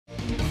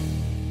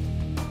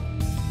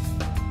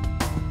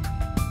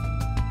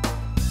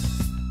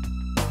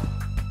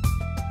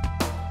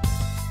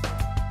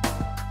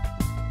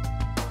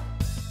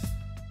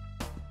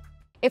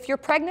If you're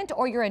pregnant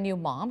or you're a new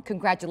mom,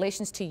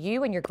 congratulations to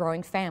you and your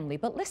growing family.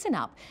 But listen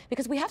up,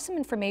 because we have some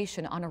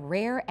information on a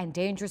rare and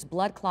dangerous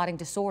blood clotting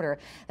disorder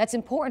that's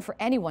important for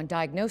anyone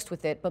diagnosed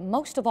with it, but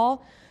most of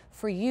all,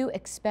 for you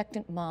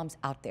expectant moms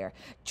out there.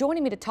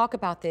 Joining me to talk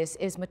about this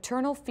is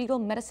maternal fetal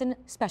medicine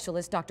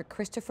specialist, Dr.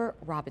 Christopher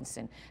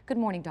Robinson. Good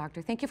morning,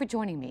 doctor. Thank you for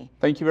joining me.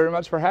 Thank you very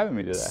much for having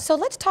me today. So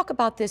let's talk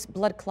about this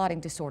blood clotting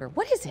disorder.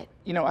 What is it?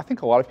 You know, I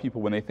think a lot of people,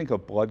 when they think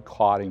of blood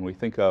clotting, we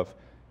think of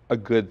a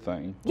good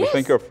thing. Yes. We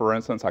think of, for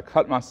instance, I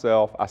cut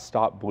myself, I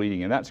stopped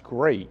bleeding, and that's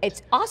great.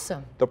 It's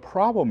awesome. The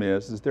problem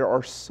is there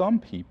are some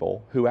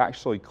people who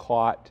actually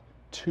clot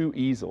too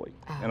easily.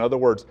 In other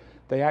words,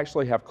 they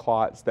actually have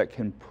clots that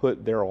can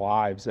put their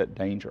lives at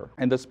danger.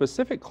 And the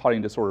specific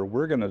clotting disorder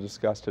we're going to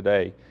discuss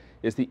today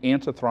is the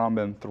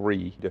Antithrombin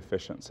III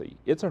deficiency.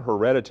 It's a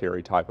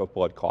hereditary type of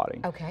blood clotting.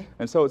 Okay.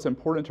 And so it's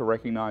important to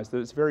recognize that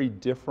it's very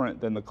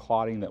different than the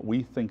clotting that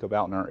we think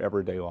about in our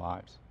everyday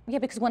lives. Yeah,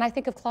 because when I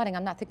think of clotting,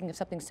 I'm not thinking of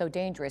something so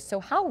dangerous. So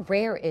how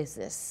rare is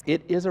this?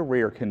 It is a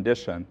rare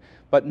condition,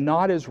 but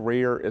not as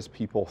rare as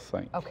people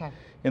think. Okay.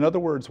 In other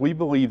words, we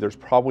believe there's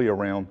probably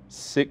around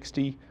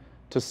 60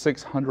 to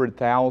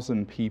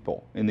 600,000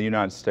 people in the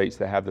United States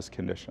that have this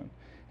condition.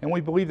 And we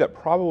believe that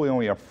probably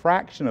only a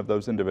fraction of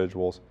those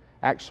individuals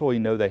actually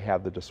know they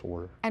have the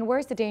disorder. And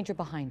where's the danger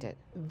behind it?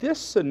 This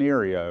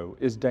scenario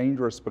is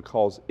dangerous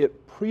because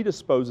it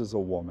predisposes a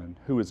woman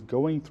who is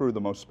going through the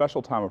most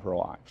special time of her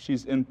life.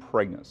 She's in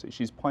pregnancy,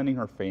 she's planning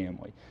her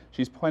family,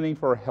 she's planning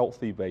for a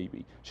healthy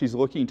baby, she's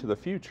looking to the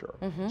future.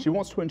 She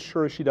wants to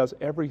ensure she does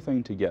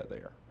everything to get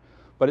there.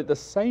 But at the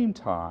same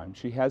time,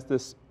 she has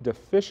this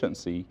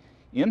deficiency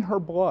in her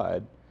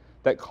blood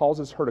that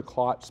causes her to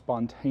clot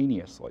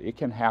spontaneously. It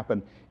can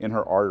happen in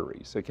her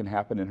arteries, it can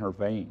happen in her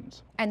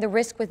veins. And the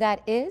risk with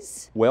that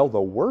is? Well,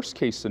 the worst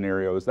case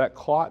scenario is that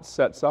clot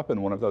sets up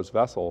in one of those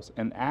vessels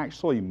and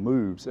actually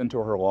moves into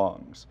her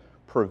lungs,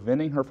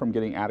 preventing her from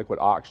getting adequate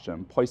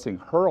oxygen, placing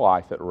her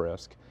life at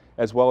risk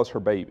as well as her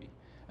baby.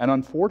 And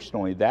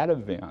unfortunately, that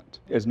event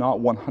is not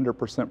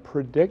 100%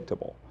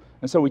 predictable.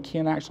 And so we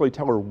can't actually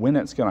tell her when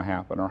it's going to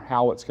happen or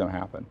how it's going to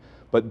happen.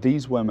 But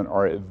these women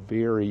are at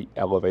very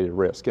elevated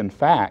risk. In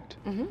fact,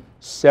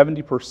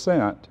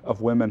 70%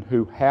 of women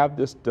who have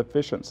this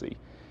deficiency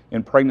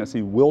in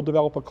pregnancy will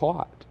develop a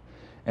clot,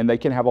 and they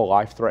can have a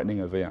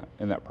life-threatening event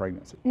in that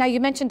pregnancy. Now, you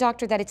mentioned,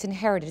 doctor, that it's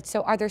inherited.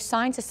 So are there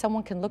signs that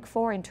someone can look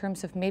for in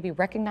terms of maybe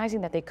recognizing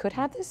that they could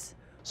have this?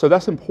 So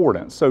that's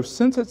important. So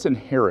since it's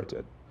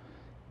inherited,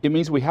 it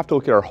means we have to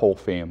look at our whole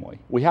family.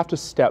 We have to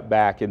step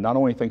back and not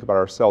only think about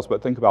ourselves,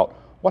 but think about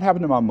what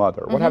happened to my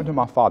mother? What happened to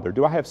my father?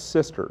 Do I have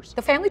sisters?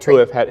 The family tree. Who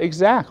have had,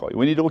 exactly.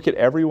 We need to look at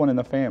everyone in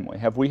the family.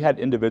 Have we had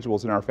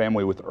individuals in our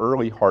family with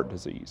early heart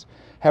disease?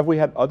 Have we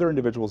had other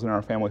individuals in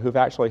our family who've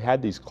actually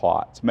had these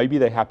clots? Maybe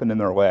they happened in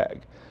their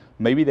leg.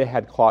 Maybe they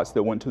had clots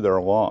that went to their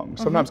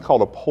lungs, sometimes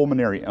called a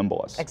pulmonary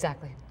embolus.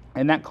 Exactly.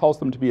 And that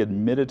caused them to be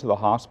admitted to the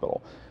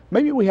hospital.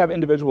 Maybe we have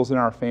individuals in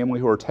our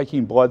family who are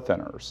taking blood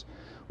thinners.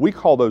 We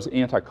call those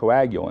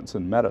anticoagulants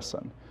in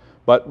medicine.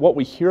 But what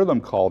we hear them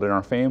called in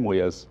our family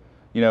is,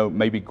 you know,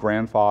 maybe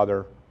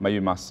grandfather, maybe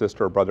my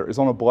sister or brother is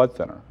on a blood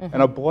thinner.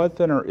 And a blood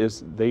thinner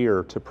is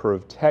there to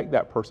protect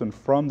that person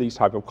from these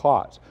type of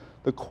clots.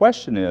 The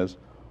question is,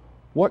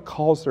 what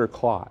caused their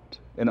clot?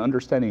 And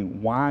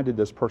understanding why did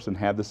this person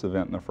have this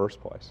event in the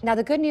first place. Now,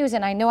 the good news,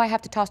 and I know I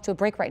have to toss to a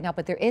break right now,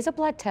 but there is a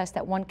blood test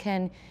that one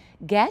can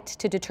get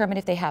to determine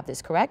if they have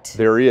this, correct?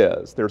 There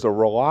is. There's a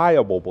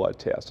reliable blood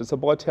test. It's a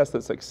blood test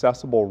that's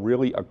accessible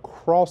really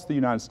across the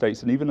United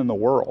States and even in the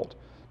world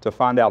to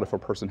find out if a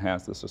person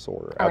has this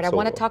disorder. All right, I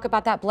want to talk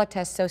about that blood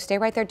test, so stay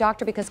right there,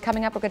 doctor, because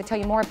coming up we're going to tell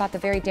you more about the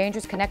very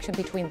dangerous connection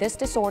between this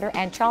disorder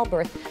and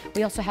childbirth.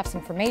 We also have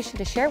some information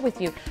to share with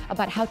you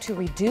about how to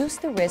reduce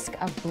the risk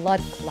of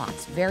blood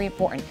clots. Very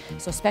important,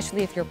 so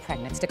especially if you're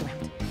pregnant. Stick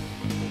around.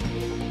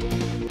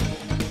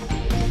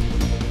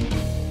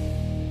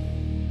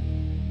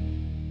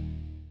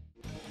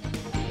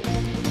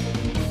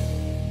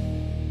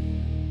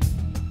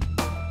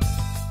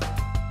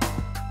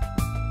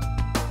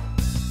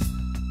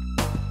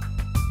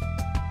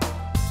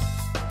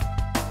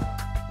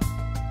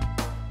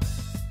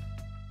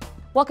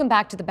 Welcome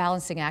back to The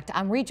Balancing Act.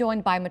 I'm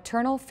rejoined by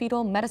maternal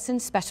fetal medicine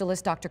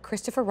specialist, Dr.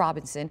 Christopher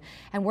Robinson,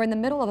 and we're in the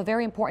middle of a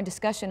very important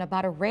discussion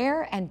about a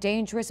rare and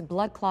dangerous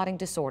blood clotting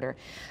disorder.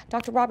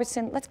 Dr.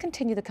 Robinson, let's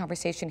continue the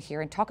conversation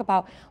here and talk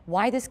about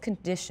why this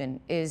condition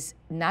is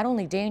not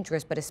only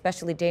dangerous, but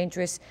especially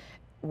dangerous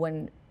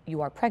when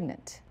you are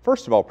pregnant.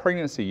 First of all,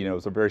 pregnancy, you know,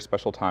 is a very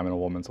special time in a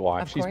woman's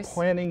life. Of She's course.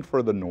 planning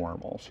for the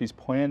normal. She's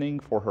planning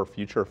for her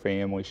future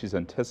family. She's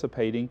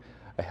anticipating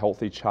a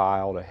healthy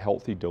child, a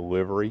healthy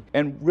delivery.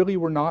 And really,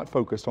 we're not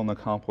focused on the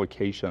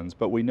complications,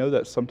 but we know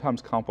that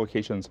sometimes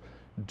complications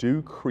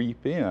do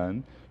creep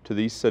in to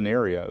these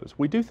scenarios.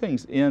 We do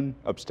things in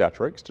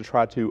obstetrics to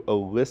try to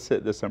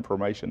elicit this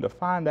information, to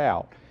find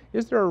out,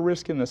 is there a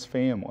risk in this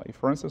family?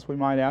 For instance, we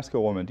might ask a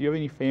woman, do you have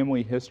any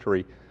family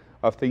history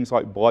of things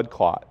like blood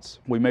clots.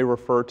 We may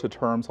refer to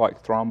terms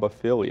like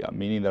thrombophilia,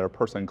 meaning that a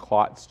person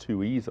clots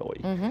too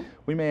easily.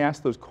 We may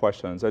ask those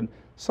questions, and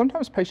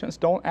Sometimes patients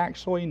don't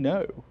actually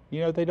know.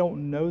 They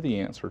don't know the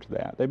answer to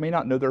that. They may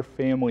not know their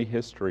family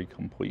history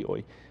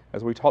completely.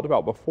 As we talked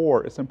about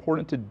before, it's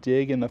important to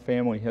dig in the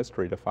family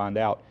history to find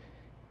out,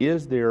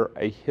 is there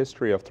a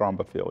history of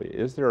thrombophilia?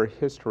 Is there a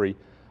history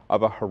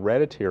of a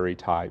hereditary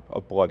type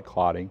of blood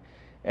clotting?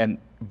 And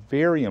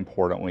very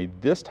importantly,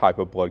 this type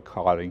of blood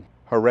clotting,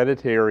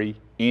 Hereditary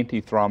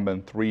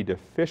Antithrombin III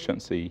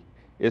Deficiency,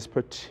 is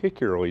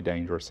particularly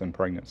dangerous in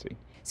pregnancy.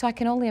 So I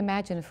can only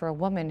imagine for a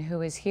woman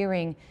who is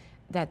hearing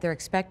that they're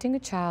expecting a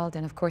child,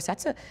 and of course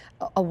that's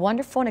a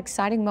wonderful and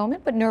exciting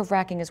moment, but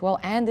nerve-wracking as well,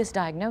 and this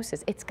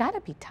diagnosis, it's got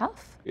to be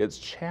tough. It's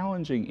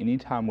challenging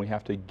anytime we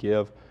have to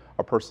give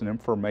a person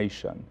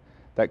information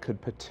that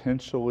could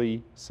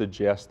potentially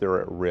suggest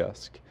they're at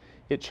risk.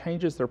 It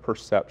changes their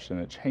perception,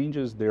 it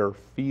changes their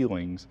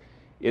feelings,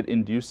 it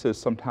induces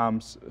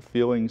sometimes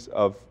feelings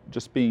of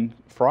just being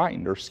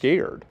frightened or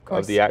scared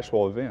of the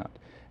actual event.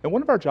 And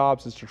one of our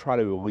jobs is to try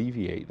to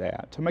alleviate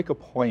that, to make a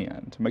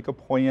plan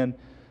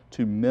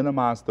to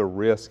minimize the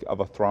risk of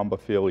a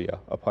thrombophilia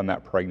upon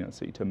that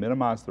pregnancy, to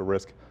minimize the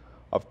risk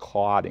of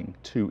clotting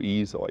too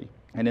easily.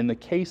 And in the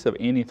case of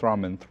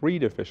antithrombin III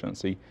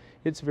deficiency,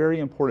 it's very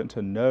important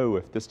to know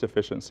if this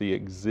deficiency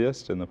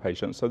exists in the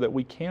patient so that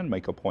we can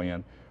make a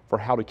plan for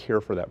how to care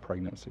for that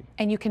pregnancy.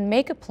 And you can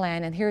make a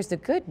plan, and here's the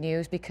good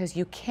news, because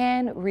you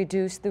can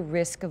reduce the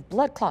risk of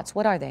blood clots.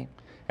 What are they?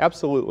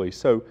 Absolutely.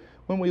 So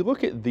when we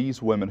look at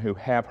these women who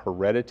have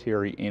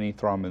hereditary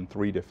antithrombin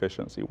III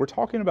deficiency, we're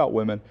talking about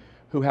women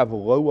who have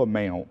low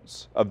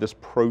amounts of this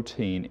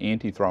protein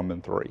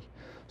antithrombin III.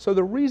 So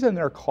the reason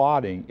they're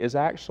clotting is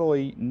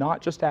actually not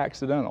just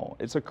accidental.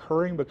 It's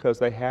occurring because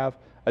they have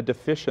a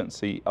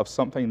deficiency of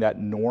something that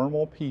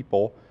normal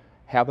people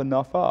have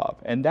enough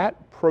of. And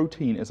that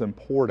protein is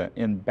important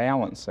in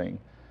balancing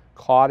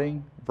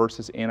clotting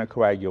versus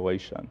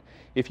anticoagulation.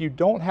 If you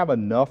don't have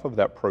enough of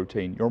that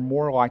protein, you're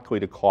more likely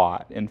to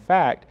clot. In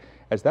fact,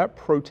 as that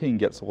protein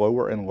gets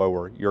lower and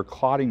lower, your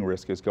clotting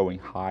risk is going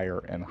higher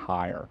and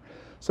higher.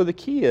 So the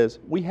key is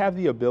we have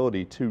the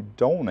ability to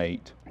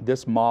donate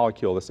this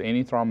molecule, this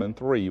antithrombin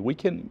III. We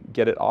can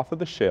get it off of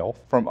the shelf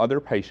from other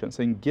patients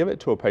and give it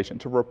to a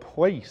patient to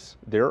replace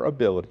their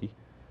ability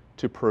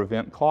to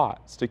prevent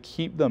clots, to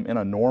keep them in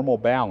a normal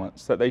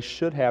balance that they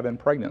should have in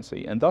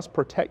pregnancy, and thus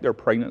protect their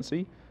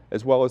pregnancy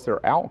as well as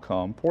their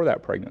outcome for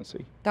that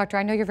pregnancy. Doctor,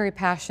 I know you're very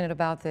passionate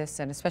about this,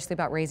 and especially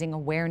about raising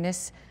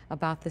awareness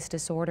about this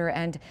disorder,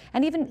 and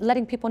even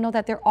letting people know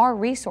that there are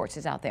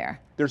resources out there.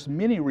 There's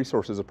many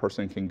resources a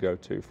person can go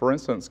to. For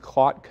instance,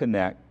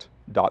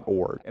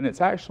 clotconnect.org, and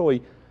it's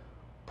actually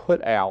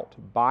put out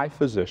by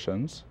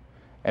physicians,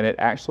 and it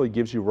actually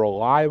gives you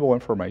reliable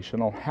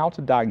information on how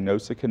to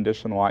diagnose a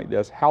condition like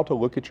this, how to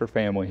look at your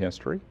family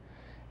history,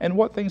 and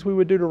what things we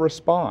would do to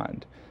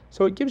respond.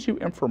 So it gives you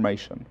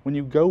information. When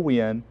you go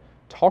in,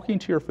 talking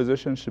to your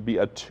physician should be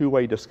a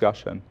two-way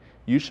discussion.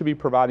 You should be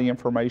providing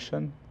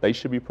information, they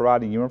should be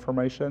providing you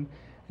information,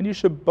 and you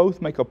should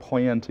both make a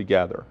plan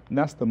together. And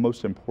that's the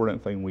most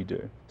important thing we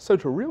do. So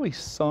to really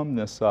sum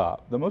this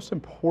up, the most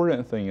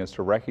important thing is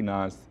to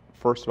recognize,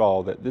 first of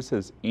all, that this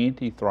is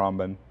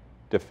antithrombin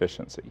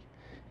deficiency.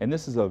 And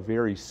this is a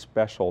very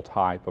special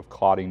type of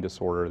clotting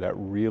disorder that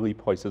really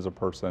places a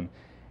person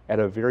at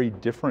a very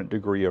different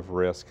degree of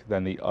risk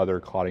than the other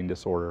clotting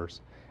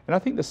disorders. And I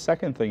think the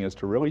second thing is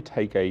to really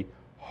take a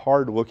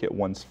hard look at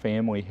one's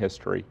family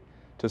history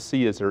to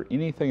see, is there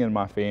anything in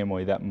my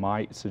family that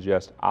might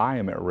suggest I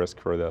am at risk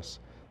for this?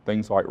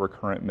 Things like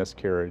recurrent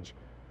miscarriage,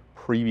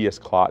 previous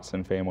clots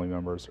in family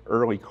members,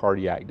 early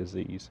cardiac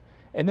disease.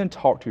 And then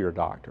talk to your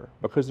doctor,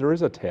 because there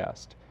is a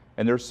test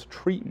and there's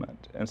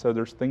treatment, and so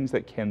there's things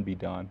that can be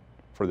done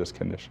for this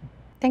condition.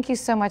 Thank you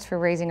so much for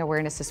raising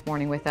awareness this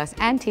morning with us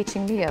and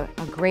teaching me a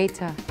great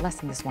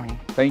lesson this morning.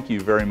 Thank you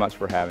very much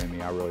for having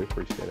me. I really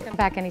appreciate it. Come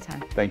back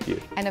anytime. Thank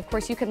you. And of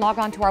course, you can log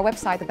on to our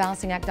website,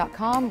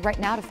 thebalancingact.com, right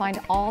now to find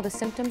all the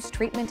symptoms,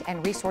 treatment,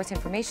 and resource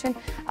information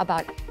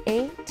about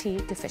AT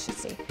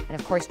deficiency.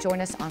 And of course, join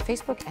us on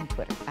Facebook and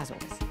Twitter, as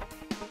always.